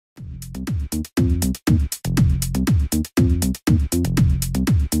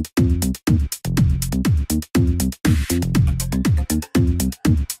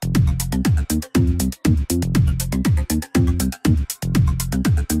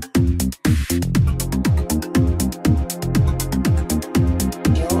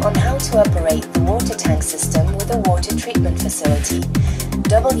On how to operate the water tank system with a water treatment facility,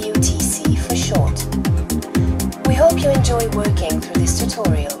 WTC for short. We hope you enjoy working through this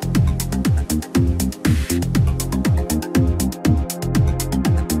tutorial.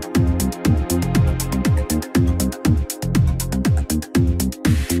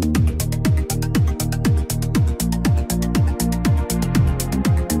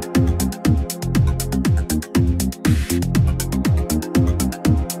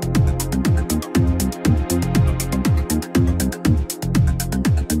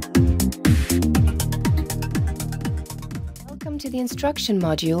 To the instruction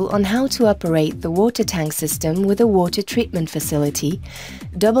module on how to operate the water tank system with a water treatment facility,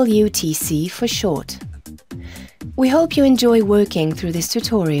 WTC for short. We hope you enjoy working through this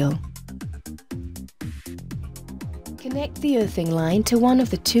tutorial. Connect the earthing line to one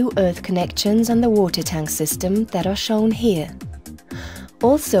of the two earth connections on the water tank system that are shown here.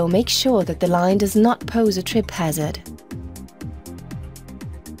 Also, make sure that the line does not pose a trip hazard.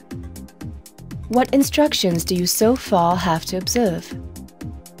 What instructions do you so far have to observe?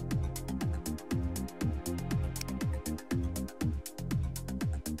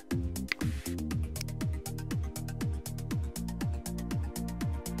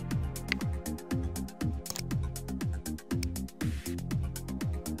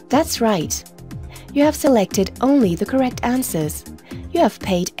 That's right. You have selected only the correct answers. You have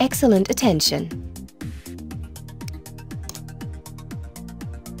paid excellent attention.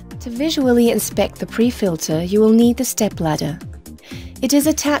 To visually inspect the pre-filter, you will need the stepladder. It is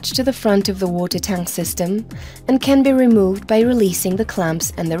attached to the front of the water tank system and can be removed by releasing the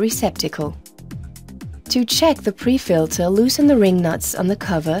clamps and the receptacle. To check the pre-filter, loosen the ring nuts on the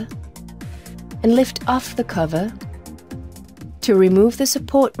cover and lift off the cover to remove the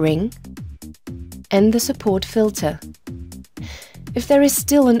support ring and the support filter. If there is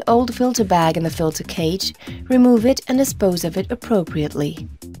still an old filter bag in the filter cage, remove it and dispose of it appropriately.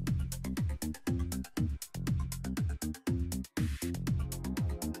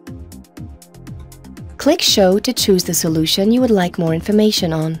 Click Show to choose the solution you would like more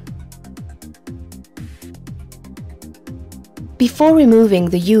information on. Before removing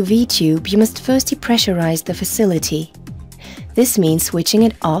the UV tube, you must first depressurize the facility. This means switching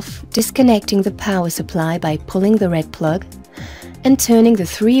it off, disconnecting the power supply by pulling the red plug, and turning the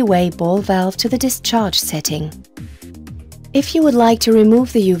three-way ball valve to the discharge setting. If you would like to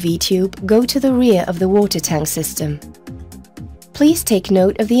remove the UV tube, go to the rear of the water tank system. Please take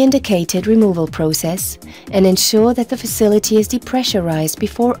note of the indicated removal process and ensure that the facility is depressurized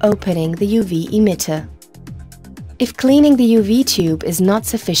before opening the UV emitter. If cleaning the UV tube is not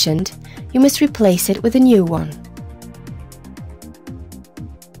sufficient, you must replace it with a new one.